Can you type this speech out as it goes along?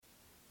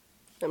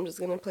I'm just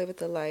gonna play with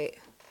the light.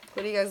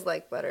 What do you guys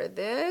like better?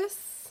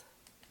 This?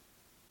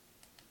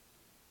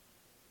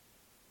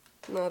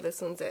 No,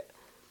 this one's it.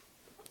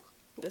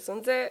 This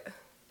one's it.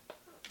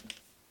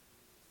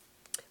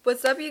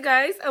 What's up, you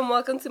guys, and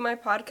welcome to my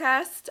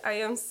podcast. I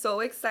am so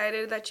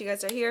excited that you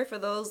guys are here. For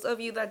those of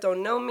you that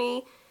don't know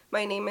me,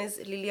 my name is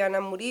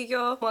Liliana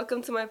Murillo.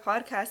 Welcome to my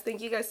podcast. Thank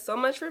you guys so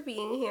much for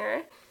being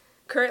here.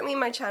 Currently,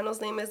 my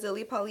channel's name is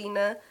Lily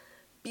Paulina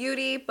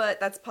Beauty, but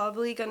that's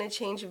probably going to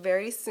change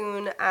very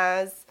soon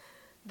as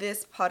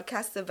this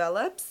podcast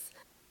develops.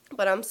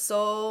 But I'm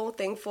so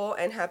thankful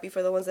and happy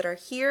for the ones that are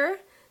here.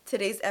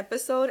 Today's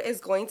episode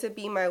is going to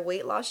be my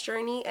weight loss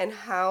journey and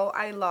how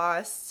I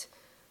lost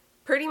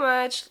pretty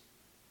much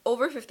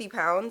over 50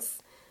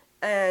 pounds,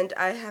 and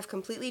I have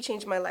completely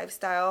changed my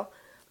lifestyle.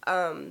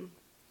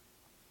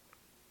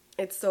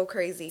 It's so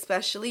crazy,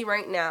 especially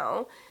right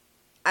now,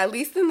 at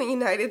least in the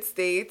United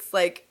States,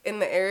 like in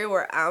the area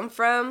where I'm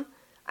from.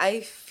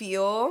 I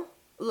feel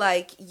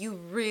like you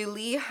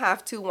really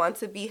have to want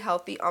to be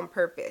healthy on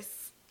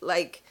purpose.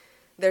 Like,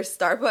 there's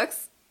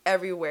Starbucks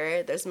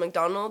everywhere, there's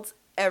McDonald's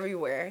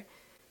everywhere,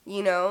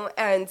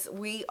 and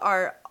we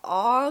are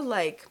all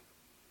like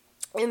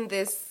in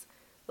this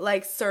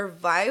like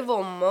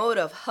survival mode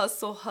of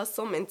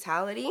hustle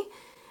mentality.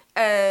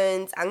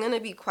 And I'm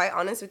gonna be quite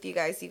honest with you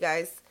guys.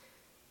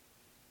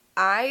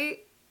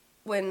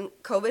 When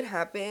COVID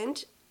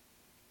happened,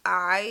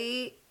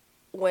 I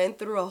went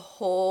through a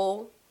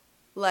whole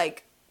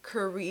like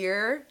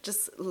career,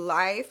 just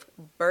life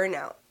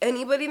burnout.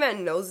 Anybody that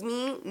knows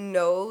me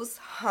knows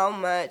how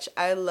much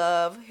I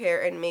love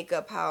hair and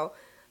makeup, how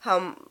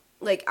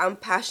like I'm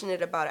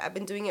passionate about it. I've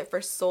been doing it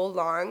for so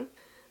long.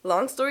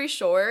 Long story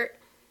short,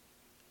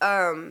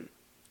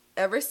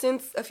 ever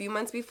since a few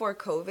months before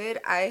COVID,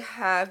 I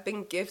have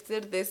been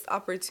gifted this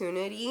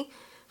opportunity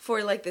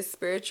for like this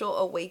spiritual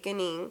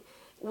awakening,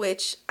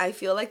 which I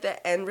feel like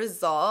the end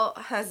result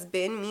has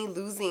been me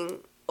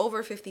losing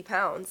over 50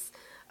 pounds.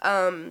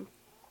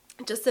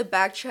 Just to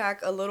backtrack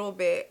a little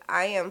bit,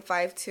 I am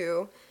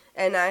 5'2",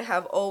 and I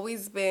have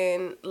always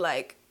been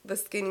like the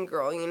skinny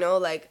girl,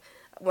 like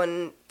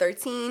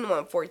 113,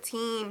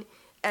 114,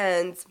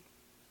 and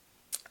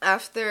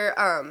after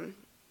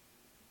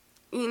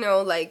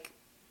like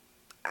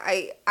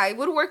I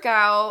would work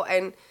out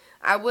and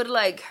I would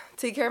like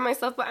take care of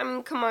myself, but I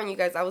mean, come on, you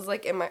guys, I was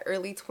like in my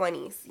early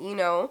 20s,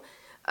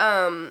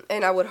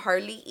 and I would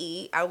hardly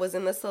eat. I was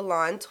in the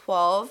salon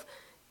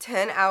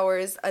 10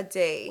 hours a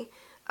day.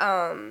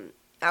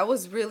 I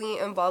was really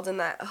involved in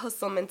that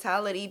hustle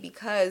mentality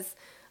because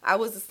I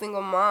was a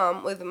single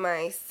mom with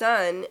my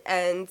son,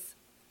 and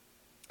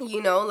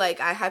like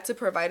I had to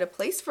provide a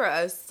place for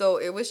us, so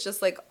it was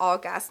just like all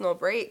gas, no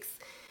brakes.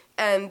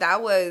 And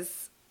that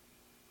was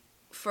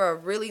for a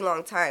really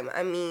long time.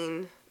 I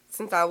mean,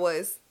 since I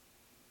was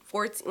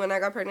 14, when I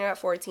got pregnant at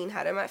 14,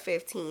 had him at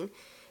 15,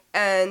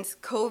 and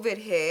COVID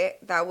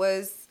hit. That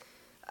was,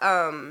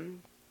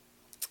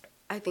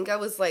 I think I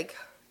was like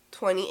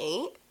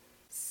 28.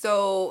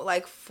 So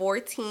like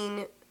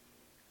 14,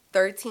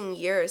 13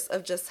 years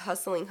of just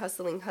hustling.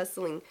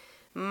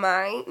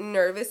 My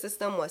nervous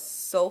system was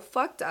so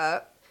fucked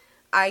up.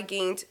 I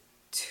gained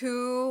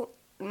in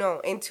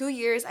 2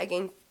 years, I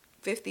gained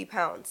 50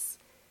 pounds.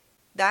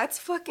 That's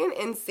fucking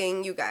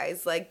insane, you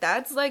guys. Like,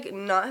 that's like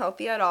not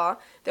healthy at all.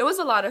 There was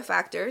a lot of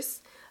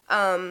factors.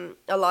 A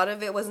lot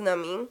of it was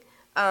numbing.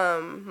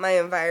 My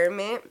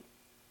environment,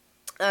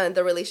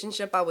 the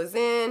relationship I was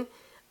in,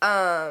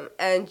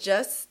 and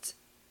just,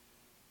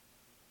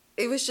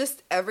 it was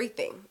just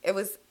everything. It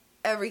was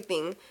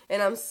everything.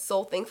 And I'm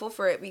so thankful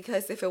for it,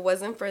 because if it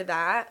wasn't for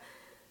that,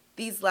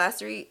 these last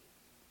three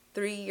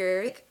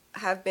years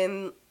have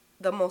been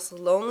the most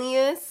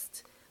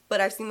loneliest,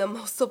 but I've seen the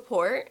most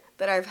support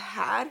that I've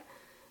had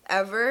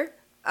ever.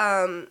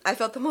 I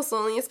felt the most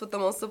loneliest, but the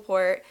most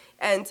support.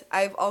 And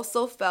I've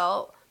also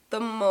felt the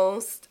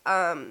most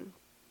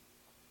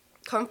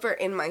comfort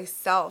in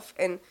myself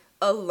and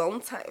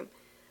alone time.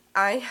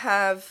 I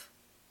have,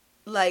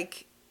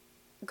 like,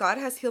 God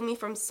has healed me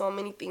from so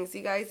many things,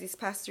 you guys, these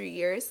past 3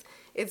 years.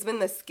 It's been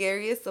the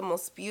scariest, the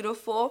most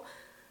beautiful.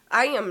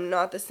 I am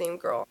not the same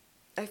girl.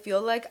 I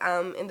feel like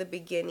I'm in the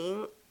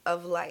beginning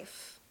of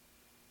life.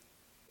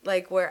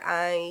 Like, where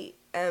I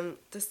am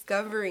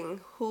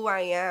discovering who I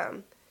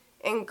am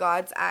in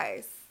God's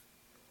eyes.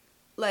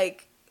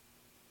 Like,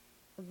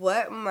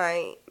 what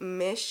my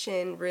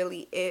mission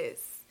really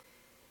is.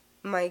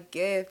 My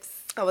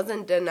gifts. I was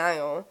in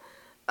denial.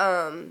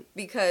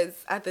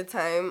 Because at the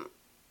time,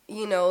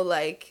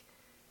 like,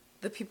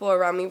 the people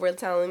around me were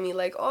telling me,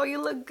 like, oh,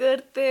 you look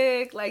good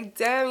thick. Like,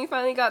 damn, you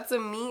finally got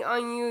some meat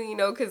on you,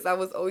 because I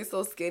was always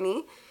so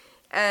skinny.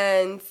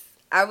 And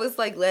I was,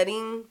 like,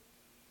 letting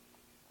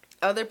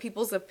other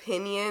people's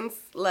opinions,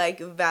 like,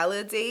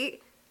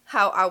 validate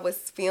how I was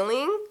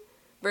feeling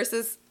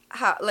versus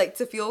how, like,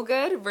 to feel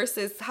good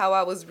versus how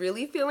I was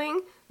really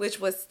feeling,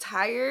 which was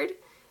tired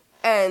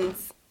and,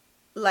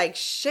 like,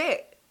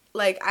 shit.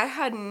 Like, I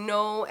had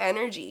no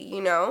energy,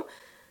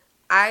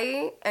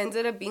 I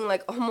ended up being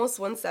like almost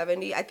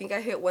 170. I think I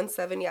hit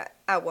 170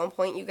 at one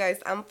point. You guys,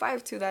 I'm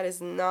 5'2". That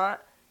is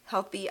not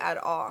healthy at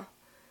all.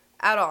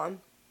 At all.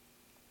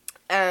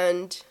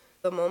 And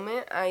the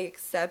moment I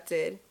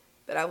accepted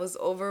that I was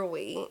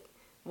overweight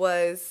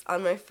was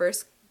on my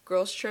first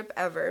girls trip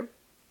ever.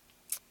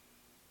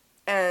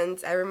 And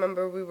I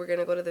remember we were going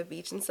to go to the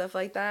beach and stuff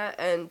like that.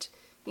 And,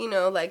 you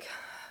know, like,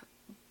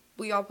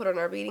 we all put on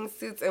our bathing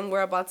suits and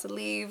we're about to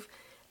leave.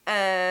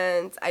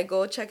 And I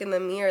go check in the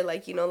mirror,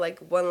 like, you know, like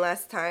one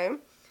last time.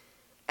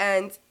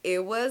 And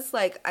it was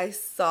like I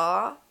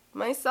saw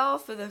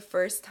myself for the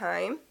first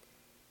time.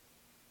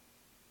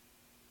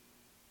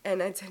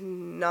 And I did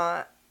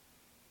not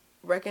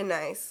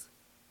recognize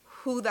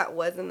who that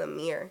was in the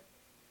mirror.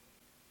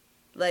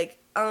 Like,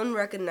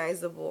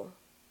 unrecognizable.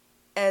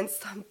 And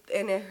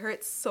it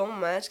hurt so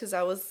much because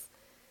I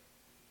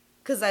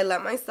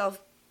let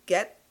myself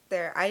get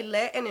there. I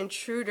let an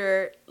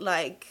intruder,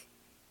 like,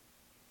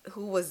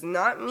 who was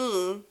not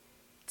me,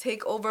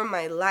 take over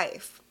my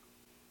life.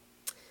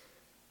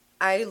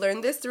 I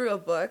learned this through a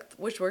book,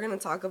 which we're going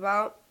to talk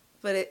about,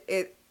 but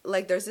it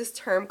like, there's this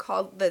term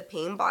called the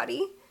pain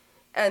body,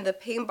 and the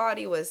pain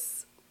body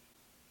was,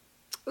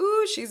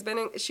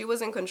 she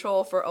was in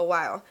control for a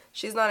while.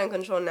 She's not in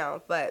control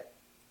now, but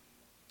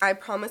I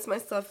promised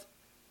myself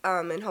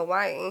in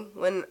Hawaii,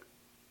 when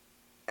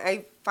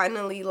I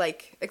finally,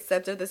 like,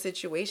 accepted the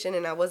situation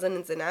and I wasn't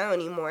in denial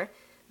anymore,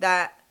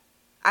 that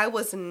I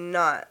was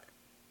not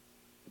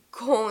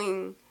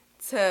going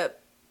to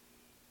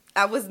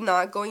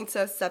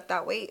accept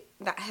that weight,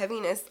 that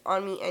heaviness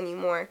on me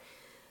anymore.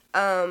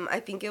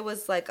 I think it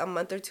was like a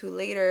month or two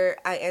later,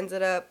 I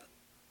ended up,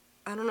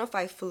 I don't know if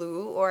I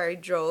flew or I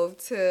drove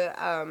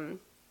to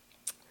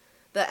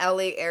the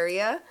LA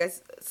area.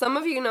 Some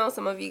of you know,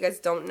 some of you guys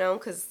don't know,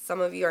 because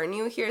some of you are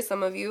new here,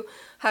 some of you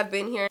have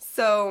been here.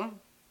 So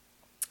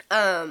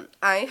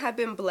I have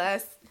been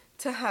blessed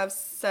to have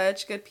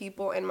such good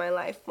people in my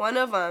life. One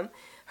of them,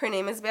 her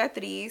name is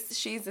Beatriz.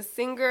 She's a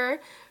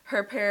singer.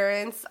 Her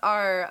parents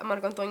are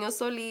Marco Antonio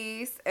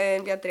Solis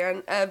and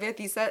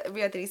Beatriz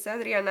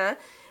Adriana.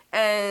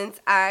 And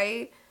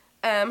I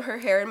am her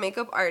hair and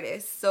makeup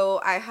artist.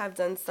 So I have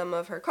done some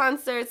of her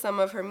concerts, some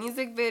of her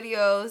music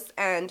videos,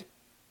 and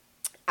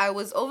I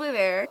was over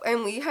there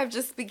and we have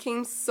just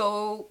become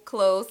so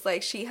close.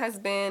 Like, she has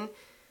been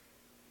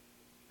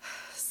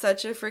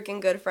such a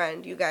freaking good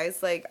friend, you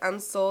guys. Like, I'm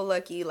so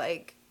lucky.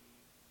 Like,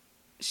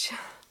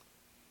 sometimes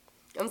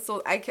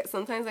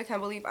I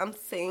can't believe I'm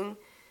saying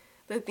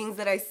the things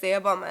that I say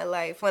about my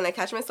life. When I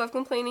catch myself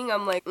complaining,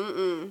 I'm like,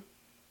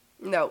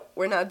 no,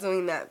 we're not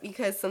doing that,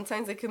 because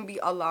sometimes it can be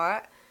a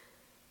lot,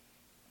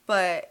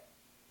 but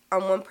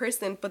on one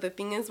person. But the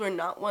thing is, we're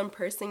not one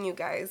person, you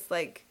guys.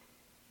 Like,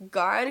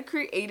 God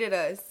created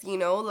us, you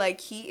know,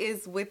 like, He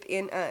is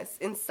within us,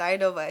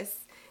 inside of us.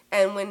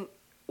 And when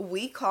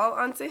we call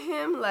onto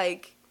Him,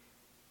 like,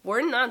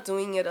 we're not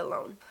doing it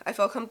alone. I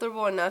felt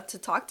comfortable enough to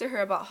talk to her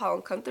about how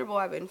uncomfortable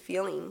I've been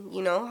feeling,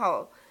 you know,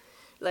 how,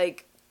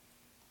 like,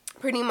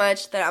 pretty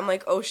much that I'm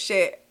like, oh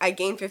shit, I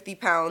gained 50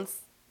 pounds,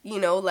 you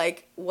know,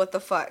 like, what the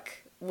fuck?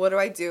 What do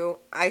I do?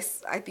 I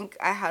think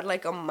I had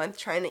like a month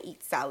trying to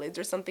eat salads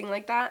or something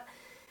like that.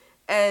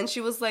 And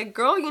she was like,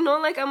 girl, you know,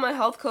 like, I'm a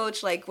health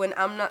coach, like, when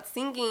I'm not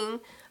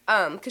singing,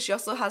 because she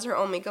also has her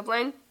own makeup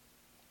line.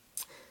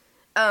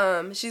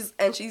 She's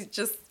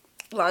just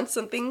launched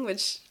something,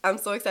 which I'm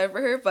so excited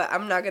for her, but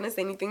I'm not going to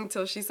say anything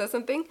until she says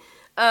something.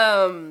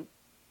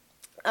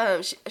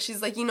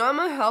 She's like, you know, I'm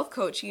a health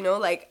coach, you know,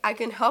 like, I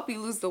can help you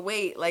lose the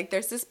weight. Like,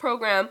 there's this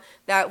program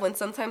that when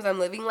sometimes I'm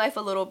living life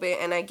a little bit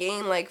and I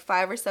gain like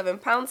 5 or 7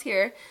 pounds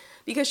here,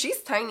 because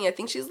she's tiny. I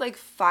think she's like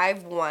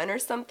 5'1" or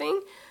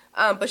something.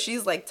 But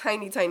she's like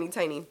tiny, tiny,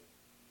 tiny.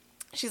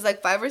 She's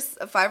like 5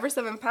 or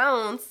 7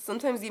 pounds.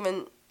 Sometimes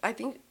even, I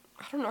don't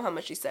know how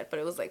much she said, but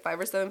it was like 5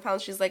 or 7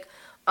 pounds. She's like,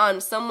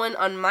 on someone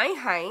on my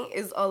height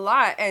is a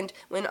lot. And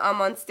when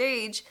I'm on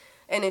stage,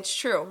 and it's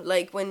true,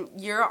 like, when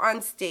you're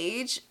on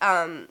stage,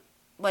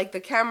 like,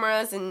 the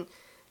cameras and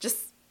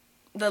just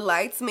the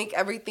lights make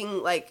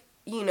everything, like,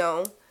 you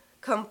know,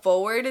 come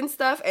forward and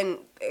stuff, and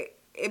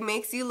it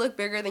makes you look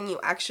bigger than you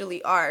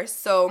actually are.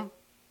 So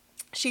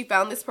she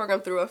found this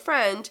program through a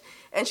friend,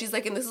 and she's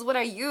like, and this is what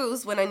I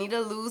use when I need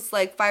to lose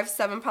like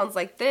 5-7 pounds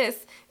like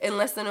this in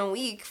less than a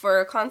week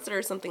for a concert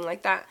or something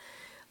like that.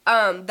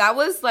 That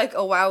was like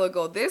a while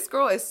ago. This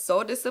girl is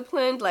so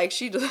disciplined. Like,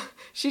 she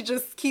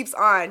just keeps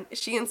on.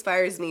 She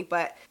inspires me.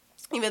 But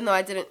even though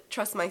I didn't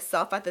trust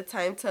myself at the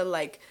time to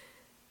like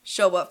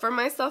show up for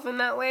myself in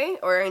that way,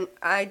 or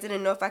I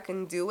didn't know if I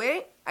can do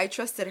it, I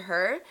trusted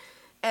her,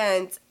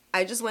 and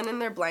I just went in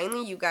there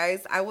blindly, you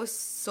guys. I was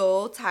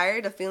so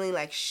tired of feeling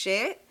like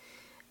shit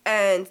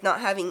and not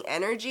having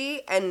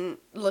energy and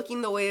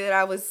looking the way that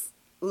I was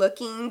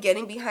looking,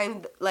 getting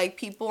behind like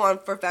people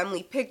for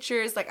family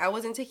pictures. Like, I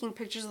wasn't taking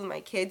pictures with my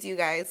kids, you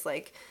guys.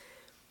 Like,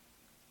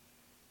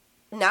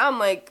 now I'm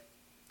like,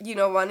 you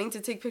know, wanting to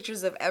take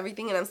pictures of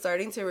everything, and I'm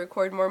starting to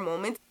record more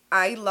moments.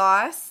 I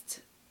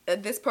lost,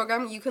 this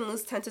program, you can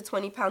lose 10 to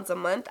 20 pounds a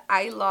month.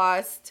 I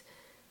lost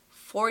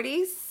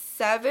 46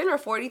 47 or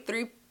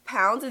 43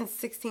 pounds in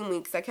 16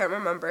 weeks. I can't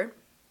remember.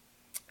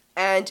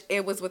 And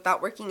it was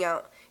without working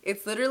out.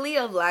 It's literally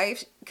a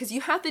life, because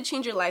you have to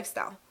change your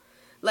lifestyle.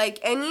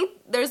 Like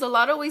there's a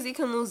lot of ways you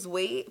can lose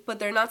weight, but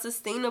they're not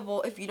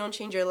sustainable if you don't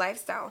change your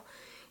lifestyle.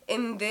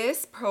 In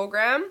this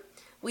program,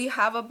 we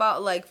have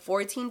about like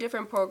 14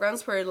 different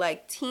programs for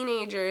like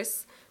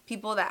teenagers,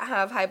 people that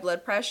have high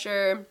blood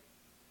pressure,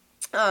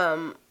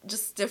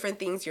 just different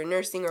things, you're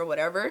nursing or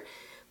whatever.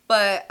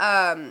 But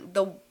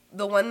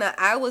the one that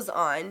I was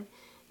on,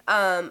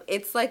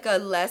 it's like a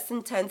less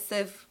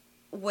intensive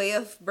way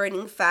of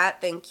burning fat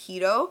than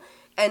keto,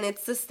 and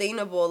it's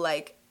sustainable.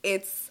 Like,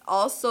 it's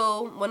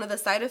also one of the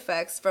side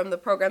effects from the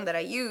program that I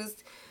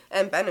used,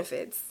 and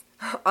benefits,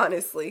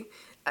 honestly,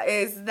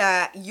 is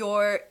that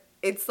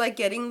it's like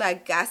getting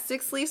that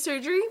gastric sleeve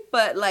surgery,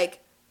 but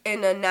like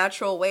in a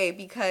natural way,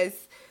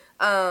 because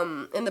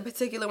in the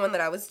particular one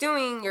that I was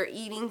doing, you're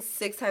eating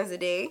 6 times a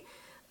day,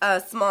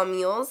 small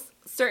meals,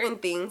 certain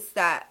things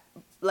that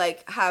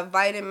like have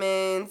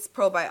vitamins,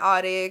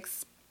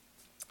 probiotics,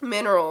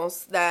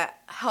 minerals that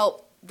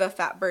help the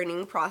fat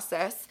burning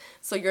process,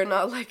 so you're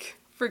not like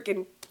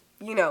freaking,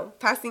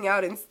 passing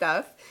out and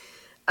stuff.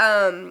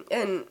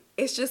 And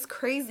it's just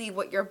crazy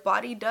what your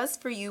body does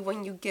for you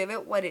when you give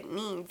it what it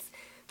needs.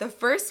 The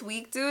first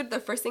week, dude, the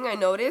first thing I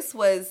noticed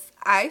was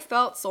I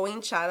felt so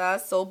hinchada,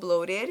 so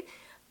bloated.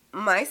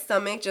 My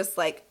stomach just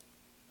like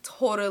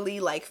totally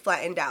like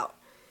flattened out.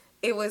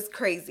 It was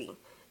crazy.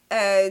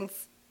 And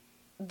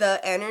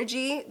the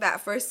energy that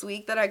first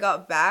week that I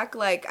got back,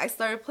 like, I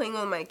started playing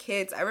with my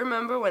kids. I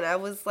remember when I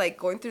was like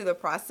going through the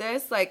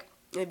process, like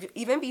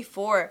even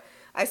before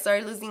I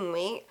started losing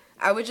weight,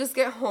 I would just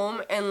get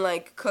home and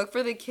like cook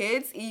for the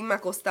kids y me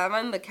acostaba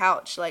on the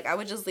couch. Like, I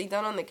would just lay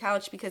down on the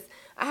couch because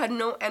I had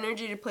no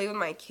energy to play with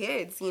my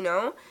kids,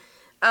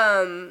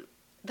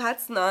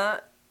 That's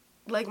not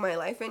like my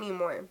life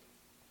anymore.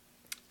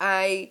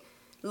 I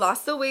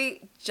lost the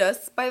weight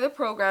just by the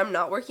program,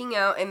 not working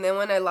out. And then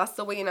when I lost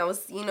the weight and I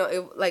was,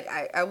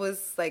 I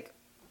was like,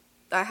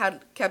 I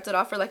had kept it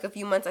off for like a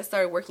few months, I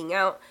started working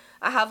out.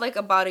 I have like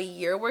about a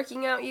year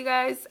working out, you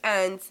guys.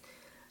 And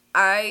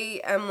I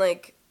am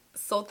like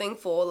so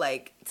thankful,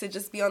 like, to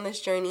just be on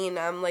this journey. And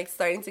I'm like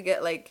starting to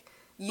get like,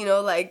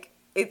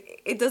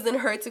 it doesn't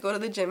hurt to go to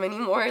the gym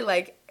anymore.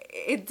 Like,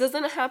 it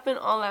doesn't happen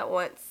all at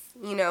once,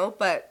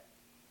 but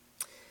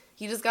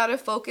you just gotta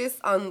focus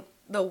on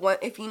the one.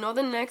 If you know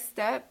the next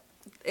step,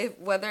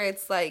 whether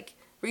it's like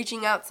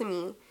reaching out to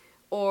me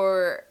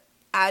or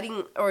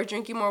adding or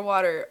drinking more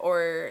water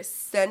or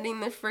sending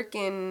the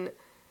freaking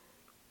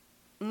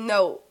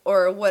note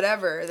or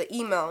whatever, the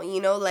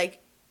email,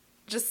 like,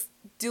 just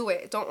do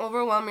it. Don't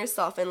overwhelm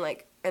yourself, and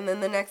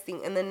then the next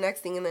thing and the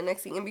next thing and the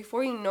next thing, and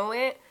before you know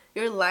it,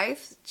 your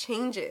life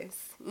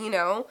changes,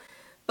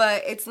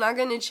 but it's not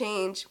going to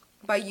change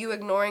by you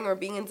ignoring or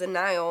being in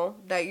denial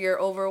that you're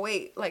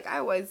overweight like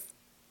I was,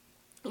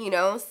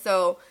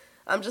 so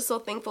I'm just so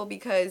thankful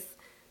because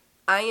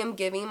I am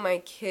giving my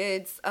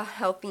kids a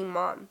healthy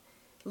mom.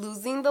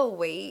 Losing the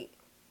weight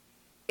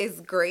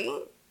is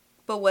great,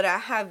 but what I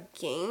have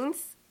gained,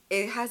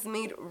 it has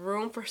made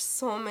room for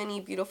so many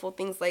beautiful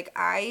things. Like,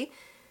 I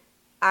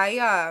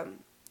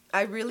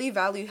really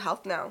value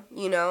health now,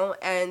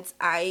 and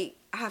I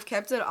have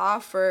kept it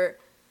off for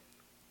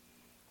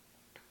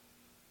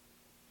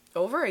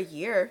over a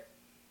year.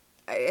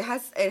 It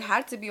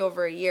had to be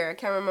over a year. I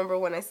can't remember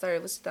when I started.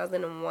 It was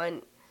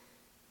 2001.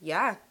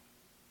 Yeah,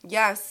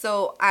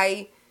 so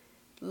I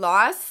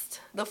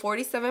lost the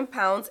 47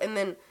 pounds, and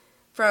then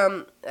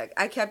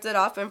I kept it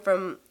off, and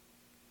from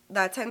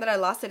that time that I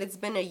lost it, it's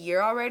been a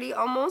year already,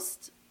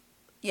 almost.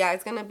 Yeah,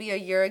 it's gonna be a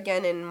year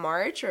again in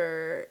March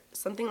or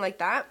something like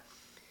that,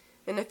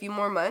 in a few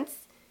more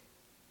months.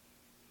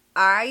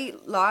 I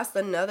lost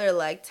another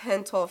like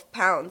 10, 12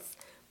 pounds,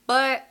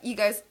 but you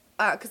guys,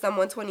 because I'm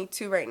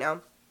 122 right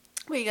now,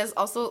 but you guys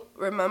also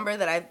remember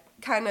that I've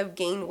kind of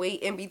gained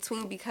weight in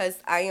between because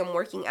I am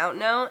working out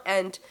now,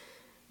 and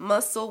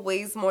muscle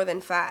weighs more than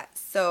fat,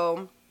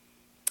 so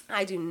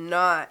I do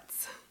not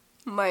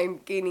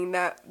mind gaining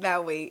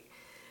that weight.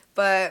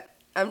 But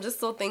I'm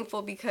just so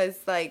thankful because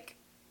like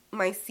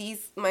my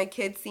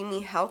kids see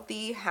me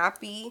healthy,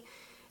 happy,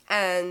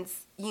 and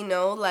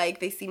like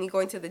they see me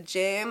going to the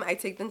gym. I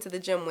take them to the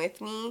gym with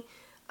me.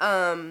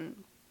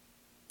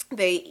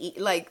 They eat,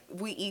 like,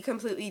 we eat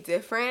completely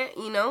different,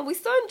 we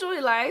still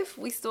enjoy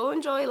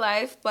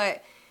life,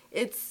 but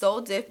it's so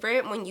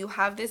different when you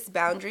have this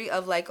boundary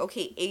of like,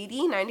 okay,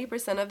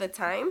 80-90% of the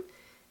time,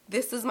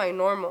 this is my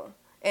normal,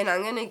 and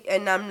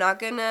I'm not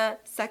gonna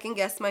second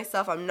guess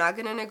myself. I'm not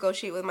gonna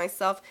negotiate with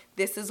myself.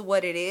 This is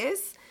what it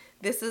is.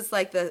 This is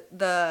like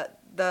the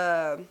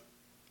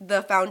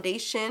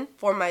foundation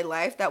for my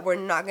life that we're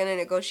not gonna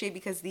negotiate,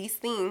 because these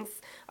things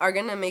are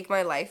gonna make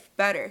my life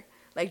better.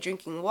 Like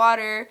drinking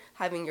water,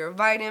 having your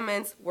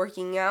vitamins,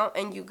 working out.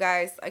 And you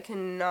guys, I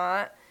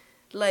cannot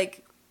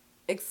like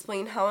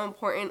explain how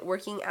important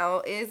working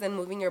out is and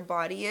moving your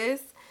body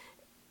is.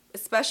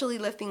 especially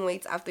lifting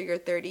weights after you're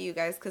 30, you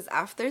guys, because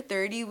after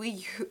 30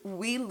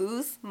 we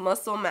lose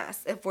muscle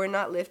mass if we're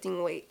not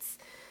lifting weights.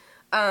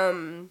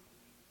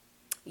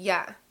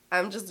 Yeah,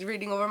 I'm just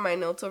reading over my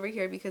notes over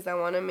here because I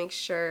want to make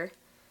sure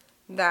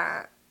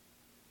that,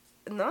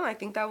 no, I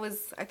think that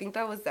was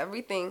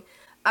everything.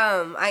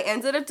 I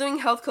ended up doing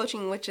health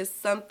coaching, which is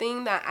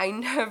something that I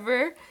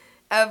never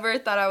ever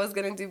thought I was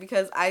gonna do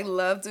because I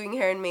love doing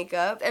hair and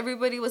makeup.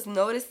 Everybody was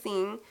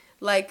noticing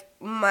like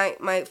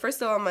my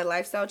first of all, my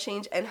lifestyle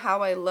change and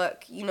how I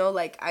look. You know,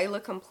 like I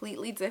look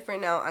completely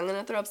different now. I'm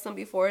gonna throw up some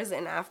befores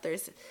and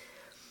afters.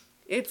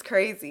 It's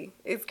crazy.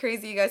 It's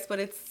crazy, you guys, but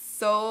it's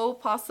so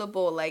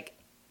possible. Like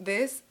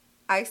this,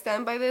 I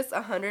stand by this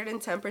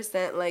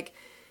 110%. Like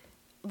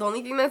the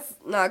only thing that's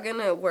not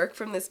gonna work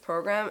from this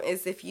program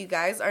is if you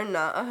guys are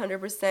not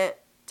 100%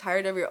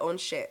 tired of your own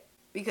shit.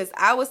 Because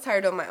I was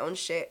tired of my own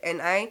shit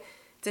and I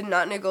did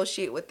not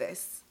negotiate with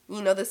this.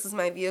 You know, this is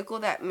my vehicle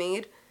that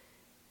made,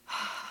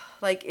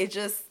 like, it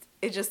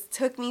just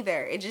took me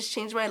there. It just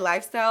changed my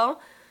lifestyle.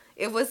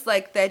 It was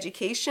like the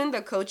education,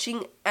 the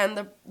coaching,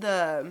 and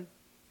the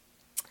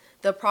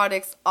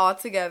products all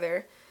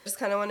together. Just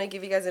kind of want to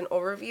give you guys an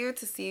overview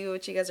to see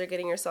what you guys are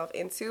getting yourself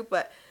into.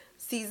 But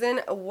Season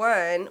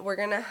 1, we're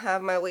going to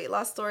have my weight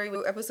loss story.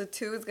 Episode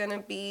 2 is going to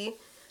be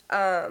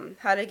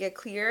how to get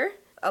clear.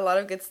 A lot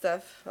of good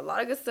stuff. A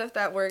lot of good stuff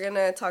that we're going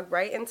to talk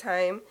right in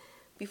time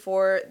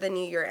before the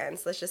new year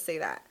ends. Let's just say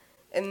that.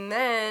 And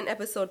then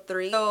episode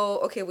 3. So,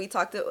 okay, we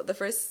talked, the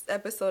first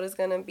episode is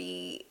going to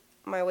be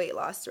my weight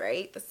loss,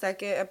 right? The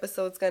second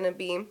episode is going to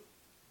be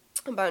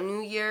about New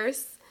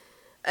Year's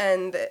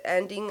and the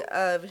ending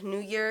of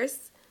New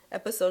Year's.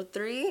 Episode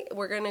 3,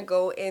 we're going to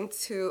go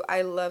into,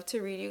 I love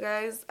to read, you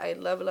guys. I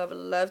love, love,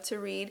 love to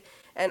read.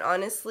 And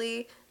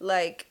honestly,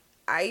 like,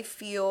 I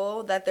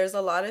feel that there's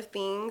a lot of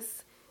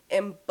things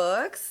in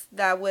books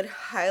that would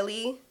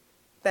highly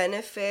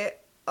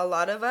benefit a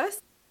lot of us.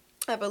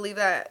 I believe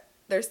that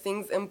there's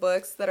things in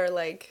books that are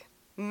like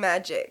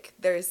magic.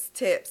 There's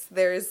tips.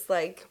 There's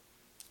like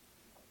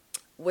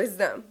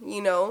wisdom,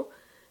 you know?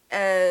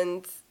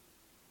 And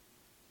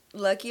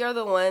lucky are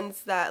the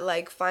ones that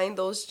like find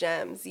those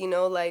gems, you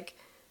know? Like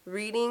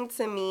reading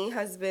to me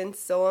has been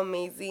so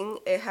amazing.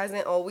 It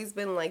hasn't always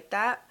been like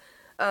that.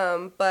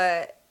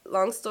 But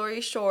long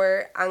story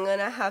short, I'm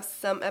gonna have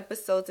some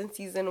episodes in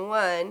Season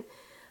 1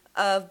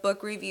 of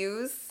book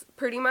reviews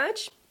pretty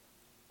much.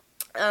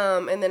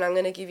 And then I'm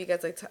gonna give you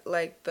guys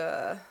like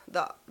the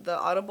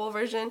Audible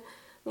version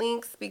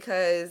links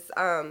because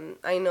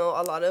I know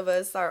a lot of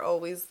us are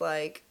always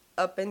like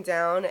up and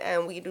down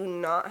and we do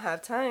not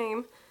have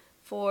time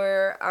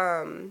for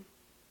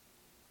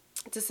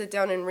to sit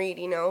down and read,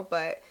 you know.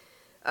 But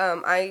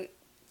I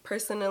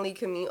personally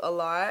commute a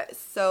lot,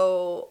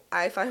 so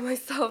I find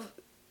myself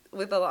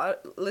with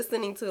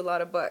listening to a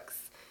lot of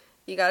books.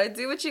 You gotta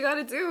do what you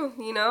gotta do,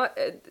 you know.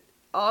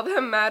 All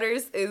that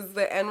matters is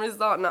the end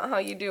result, not how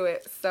you do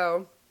it.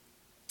 So,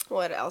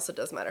 well, it also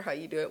does matter how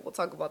you do it. We'll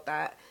talk about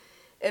that.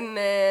 And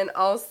then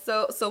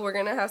also, so we're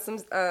gonna have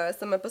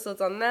some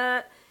episodes on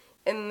that,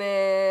 and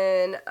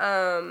then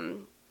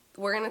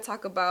we're gonna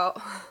talk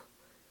about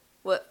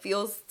what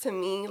feels to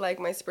me like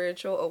my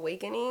spiritual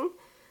awakening.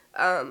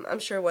 I'm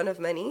sure one of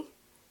many.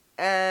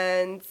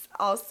 And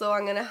also,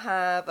 I'm gonna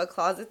have a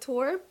closet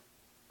tour.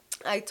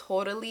 I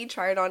totally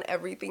tried on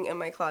everything in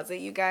my closet,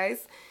 you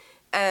guys,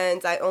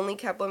 and I only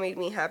kept what made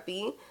me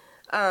happy.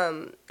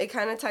 It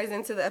kind of ties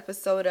into the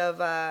episode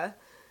of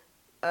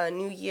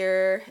New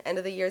Year, end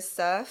of the year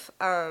stuff,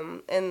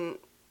 and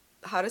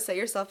how to set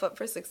yourself up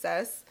for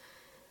success.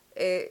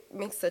 It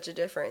makes such a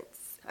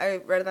difference. I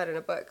read that in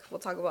a book. We'll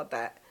talk about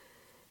that.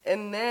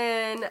 And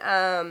then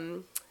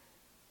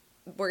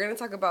we're going to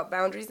talk about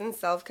boundaries and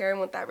self-care and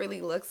what that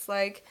really looks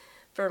like,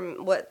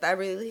 from what that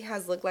really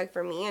has looked like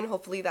for me, and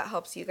hopefully that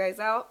helps you guys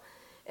out.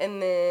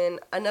 And then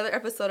another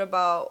episode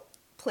about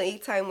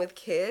playtime with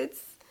kids.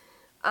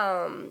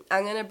 I'm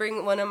gonna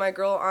bring one of my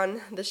girl on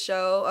the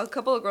show, a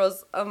couple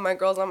of my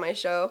girls on my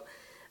show,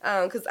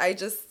 because I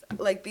just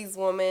like these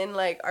women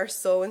like are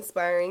so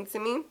inspiring to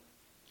me,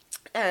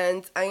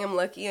 and I am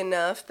lucky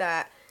enough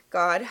that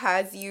God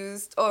has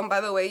used. Oh, and by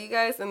the way, you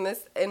guys,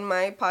 in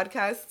my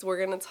podcast,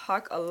 we're gonna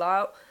talk a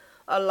lot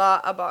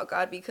about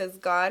God, because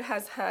God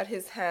has had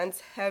His hands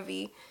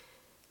heavy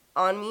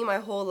on me my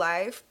whole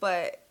life,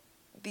 but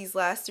these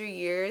last 3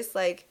 years,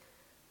 like,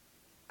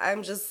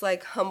 I'm just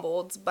like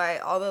humbled by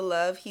all the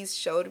love He's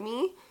showed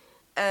me.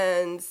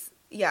 And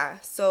yeah,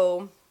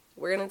 so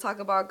we're gonna talk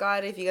about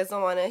God. If you guys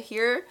don't want to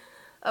hear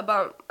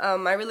about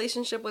my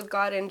relationship with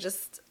God and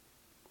just,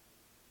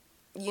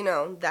 you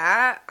know,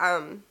 that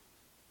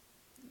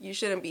you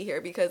shouldn't be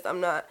here, because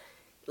I'm not,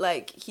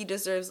 like, He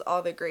deserves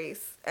all the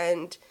grace,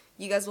 and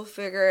you guys will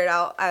figure it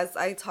out as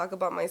I talk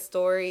about my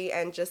story,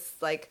 and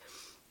just like,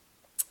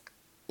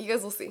 you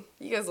guys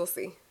will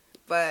see.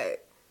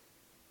 But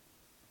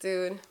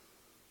dude,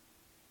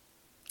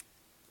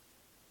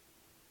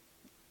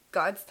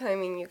 God's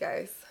timing, you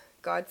guys.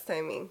 God's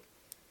timing.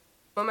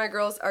 One of my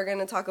girls are going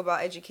to talk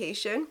about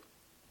education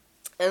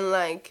and,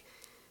 like,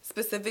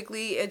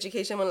 specifically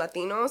Education with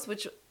Latinos,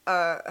 which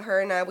her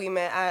and I, we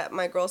met at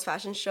my girls'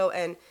 fashion show,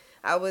 and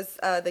I was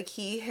the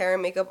key hair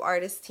and makeup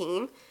artist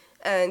team.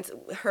 And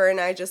her and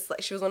I just,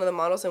 like, she was one of the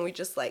models, and we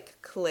just, like,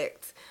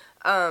 clicked.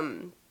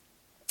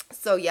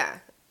 So, yeah.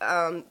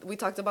 We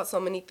talked about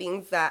so many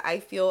things that I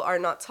feel are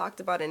not talked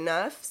about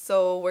enough.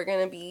 So we're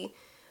going to be,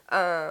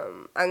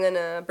 I'm going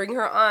to bring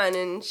her on,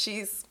 and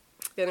she's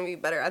going to be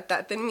better at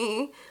that than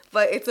me.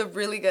 But it's a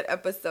really good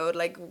episode.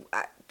 Like,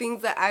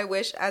 things that I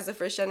wish as a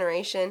first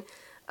generation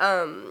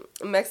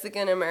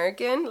Mexican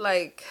American,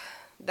 like,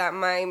 that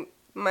my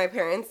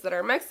parents that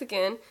are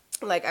Mexican,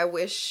 like, I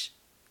wish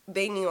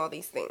they knew all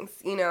these things,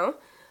 you know?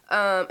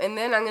 And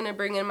then I'm going to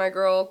bring in my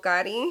girl,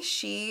 Gadi.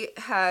 She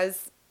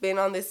has been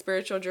on this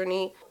spiritual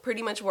journey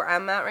pretty much where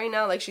I'm at right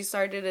now. Like, she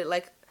started it,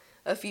 like,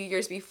 a few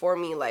years before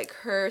me. Like,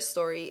 her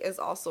story is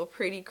also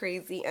pretty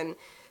crazy, and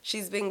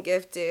she's been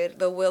gifted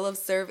the will of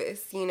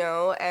service, you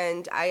know?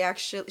 And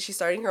she's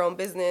starting her own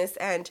business,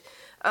 and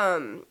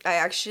I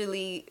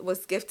actually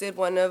was gifted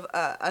one of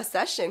a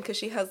session, because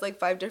she has, like,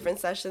 5 different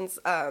sessions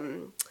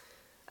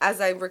as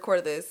I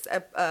record this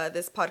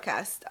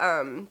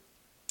podcast.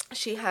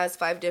 She has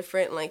 5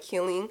 different, like,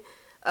 healing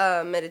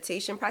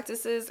meditation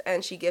practices,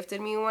 and she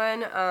gifted me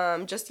one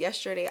just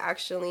yesterday,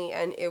 actually,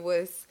 and it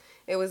was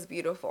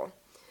beautiful.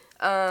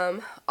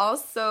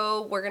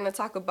 Also, we're gonna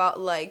talk about,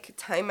 like,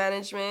 time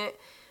management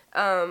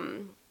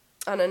on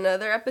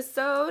another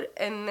episode,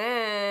 and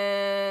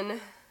then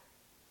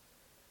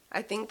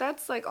I think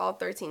that's, like, all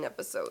 13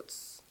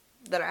 episodes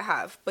that I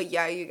have. But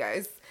yeah, you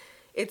guys,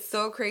 it's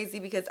so crazy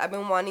because I've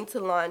been wanting to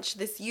launch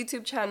this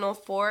YouTube channel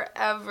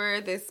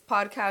forever, this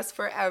podcast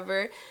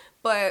forever.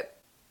 But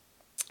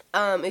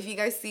if you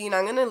guys seen,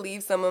 I'm gonna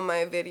leave some of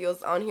my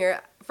videos on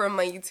here from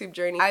my YouTube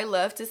journey. I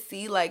love to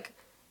see, like,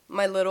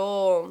 my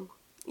little,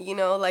 you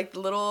know, like, the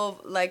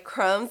little, like,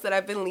 crumbs that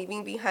I've been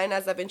leaving behind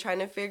as I've been trying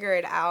to figure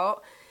it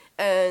out.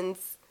 And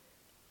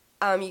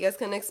you guys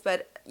can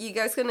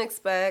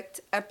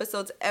expect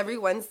episodes every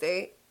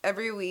Wednesday,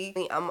 every week.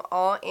 I'm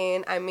all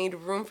in. I made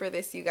room for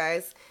this, you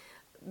guys.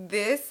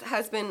 This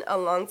has been a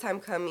long time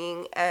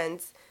coming,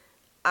 and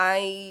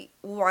I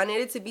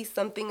wanted it to be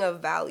something of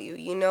value,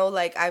 you know?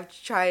 Like, I've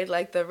tried,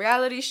 like, the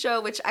reality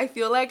show, which I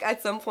feel like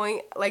at some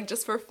point, like,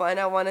 just for fun,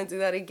 I want to do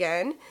that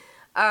again.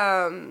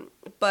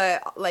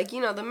 But, like,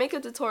 you know, the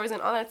makeup tutorials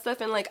and all that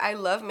stuff, and, like, I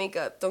love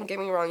makeup. Don't get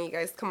me wrong, you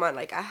guys. Come on.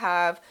 Like,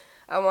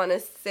 I want to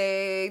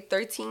say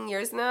 13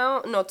 years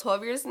now. No,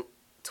 12 years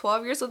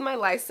with my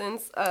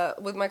license,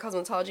 with my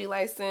cosmetology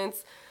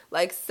license.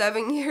 Like,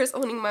 7 years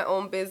owning my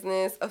own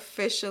business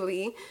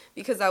officially,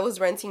 because I was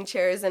renting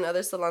chairs in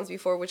other salons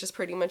before, which is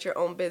pretty much your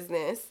own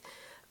business.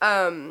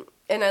 And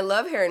I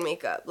love hair and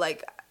makeup.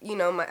 Like, you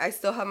know, I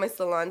still have my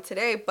salon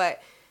today,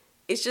 but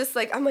it's just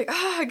like, I'm like,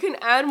 I can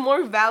add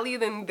more value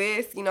than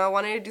this. You know, I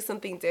wanted to do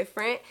something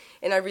different,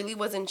 and I really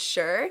wasn't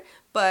sure.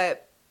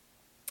 But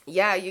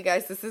yeah, you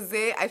guys, this is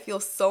it. I feel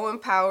so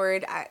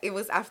empowered. It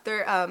was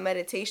after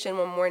meditation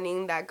one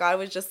morning that God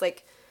was just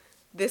like,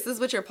 this is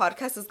what your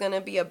podcast is going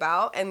to be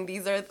about. And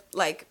these are,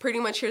 like, pretty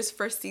much here's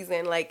first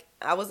season. Like,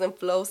 I was in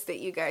flow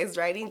state, you guys,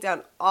 writing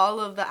down all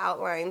of the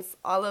outlines,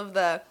 all of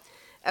the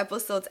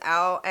episodes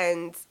out.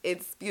 And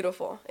it's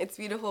beautiful. It's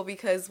beautiful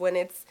because when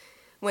it's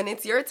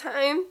your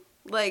time,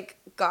 like,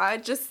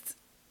 God just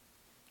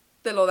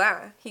te lo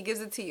da. He gives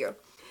it to you.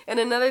 And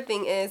another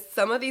thing is,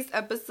 some of these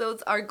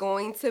episodes are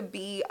going to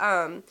be,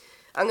 I'm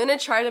going to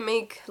try to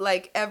make,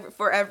 like,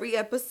 for every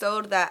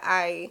episode that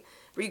I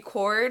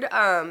record,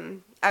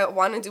 I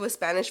want to do a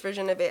Spanish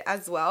version of it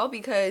as well,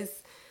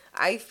 because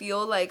I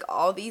feel like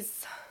all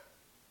these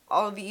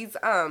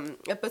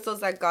episodes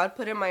that God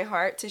put in my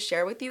heart to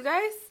share with you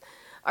guys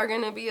are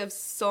going to be of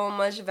so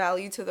much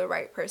value to the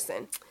right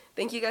person.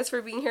 Thank you guys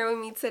for being here with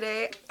me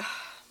today.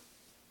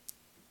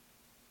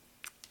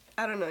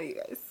 I don't know, you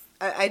guys.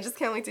 I just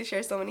can't wait to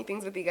share so many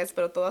things with you guys,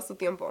 pero todo a su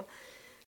tiempo.